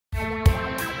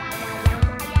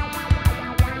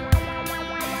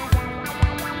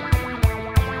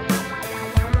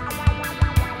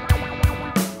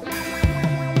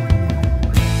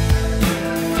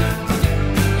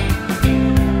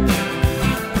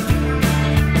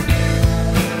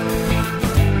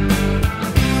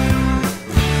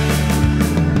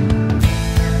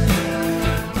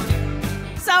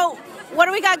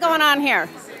going on here?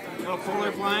 Oh,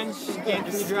 polar plunge, can't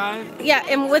drive. Yeah,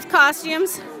 and with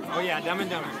costumes. Oh yeah, Dumb and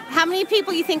Dumber. How many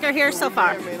people you think are here so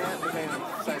far?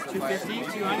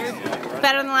 250, 200.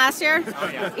 Better than last year? Oh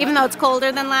yeah. Even though it's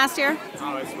colder than last year?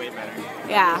 Oh, it's way better.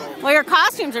 Yeah. Well, your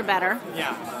costumes are better.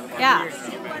 Yeah. Yeah.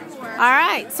 All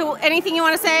right. So, anything you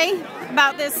want to say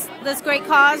about this great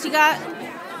cause you got?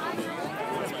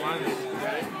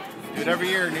 Do it every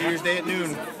year, New Year's Day at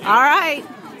noon. All right.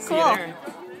 See you Cool. there.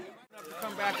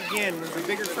 Come back again. There's a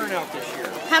bigger turnout this year.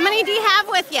 How many do you have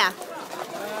with you?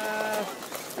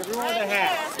 Everyone with a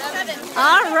hat. 7.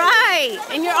 All right.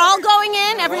 And you're all going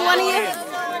in? Every one of you?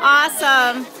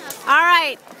 Awesome. All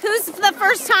right. Who's the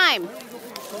first time?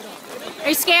 Are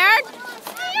you scared?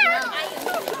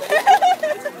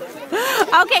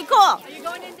 Okay, cool. Are you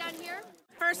going in down here?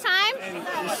 First time? And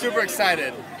we're super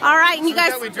excited. All right. And you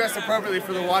guys... We dressed appropriately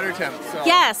for the water temp. So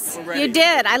Yes, we're ready. you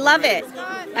did. I love it.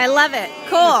 I love it.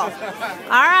 Cool. All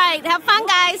right. Have fun,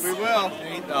 guys. We will.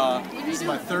 This is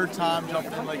my third time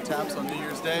jumping in Lake Tapps on New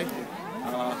Year's Day.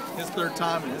 His third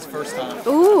time and his first time.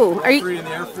 Ooh. Are you... 3 in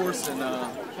the Air Force, and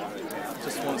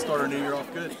just want to start our new year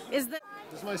off good. Is the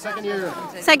This is my second year.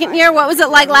 second year? What was it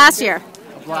like last year?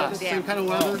 A blast. Same kind of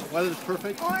weather. Weather's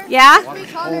perfect. Yeah?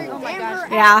 Oh my gosh.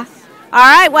 Yeah. All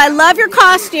right. Well, I love your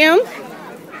costume.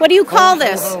 What do you call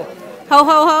this? ho. Ho,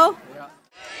 ho, ho?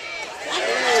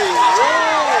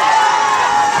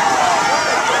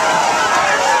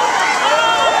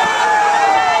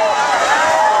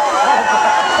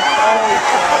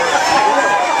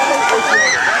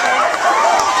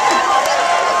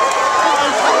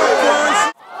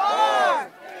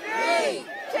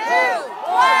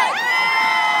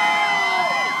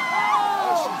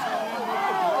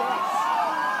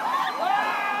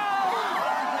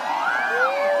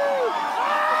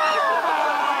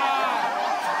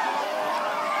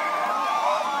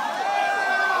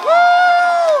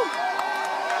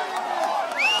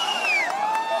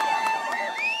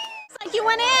 You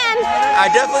went in.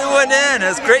 I definitely went in. It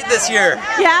was great this year.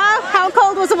 Yeah? How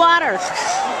cold was the water?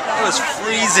 It was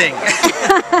freezing.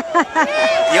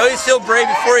 You always feel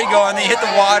brave before you go, and then you hit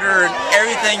the water, and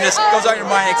everything just goes on your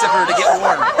mind except for to get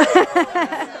warm.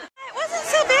 It wasn't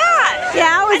so bad.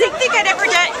 Yeah? I didn't think I'd ever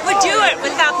would do it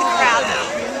without the crowd,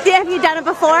 though. Have you done it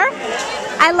before?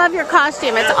 I love your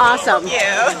costume. It's awesome.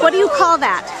 Thank you. What do you call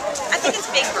that? I think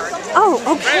it's Big Bird. Oh,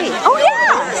 okay. Oh,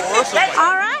 yeah.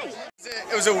 All right.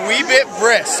 It was a wee bit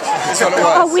brisk. Is what it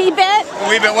was. A wee bit? A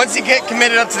wee bit. Once you get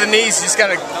committed up to the knees, you just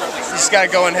gotta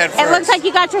go in head first. It looks like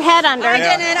you got your head under. I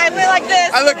didn't. I went like this.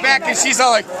 I look back and she's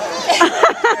all like,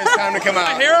 it's time to come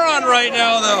out. Hair on right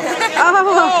now, though.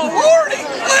 Oh, Lordy,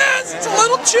 Liz, it's a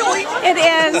little chilly. it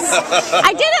is.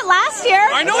 I did it last year.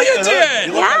 I know you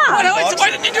did. Yeah. Why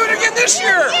didn't you do it again this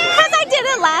year? Because I did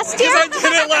it last year. Because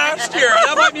I did it last year.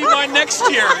 That might be my next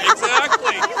year.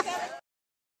 Exactly.